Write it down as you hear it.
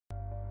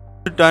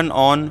to turn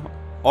on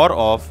or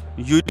off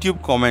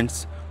YouTube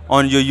comments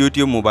on your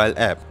YouTube mobile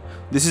app.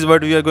 This is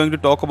what we are going to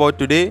talk about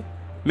today.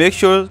 Make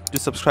sure to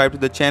subscribe to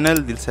the channel.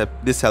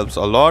 This helps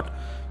a lot.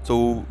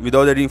 So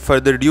without any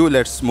further ado,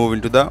 let's move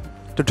into the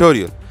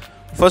tutorial.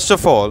 First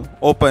of all,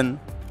 open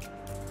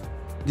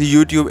the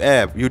YouTube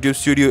app, YouTube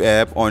Studio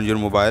app on your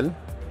mobile.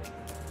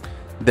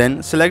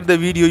 Then select the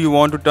video you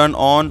want to turn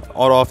on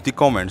or off the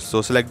comments.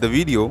 So select the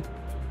video.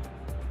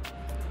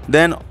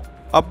 Then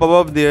up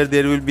above there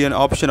will be an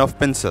option of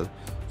pencil.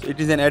 So it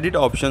is an edit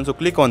option, so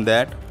click on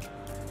that.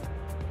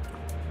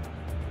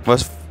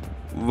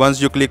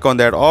 Once you click on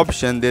that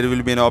option, there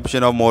will be an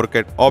option of more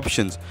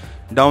options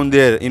down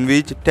there, in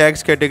which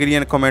tags, category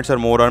and comments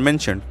are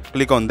mentioned.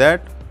 Click on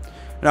that,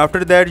 and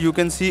after that you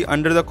can see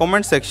under the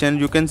comment section,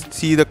 you can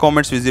see the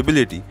comments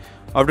visibility.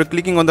 After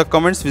clicking on the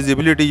comments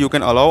visibility, you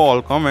can allow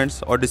all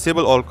comments or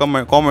disable all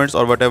comments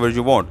or whatever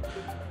you want.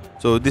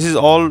 So this is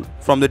all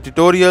from the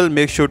tutorial.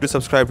 Make sure to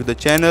subscribe to the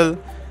channel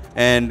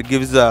and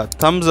give a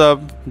thumbs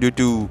up due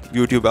to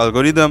YouTube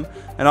algorithm,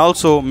 and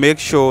also make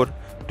sure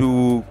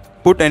to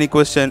put any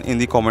question in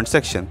the comment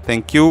section.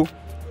 Thank you.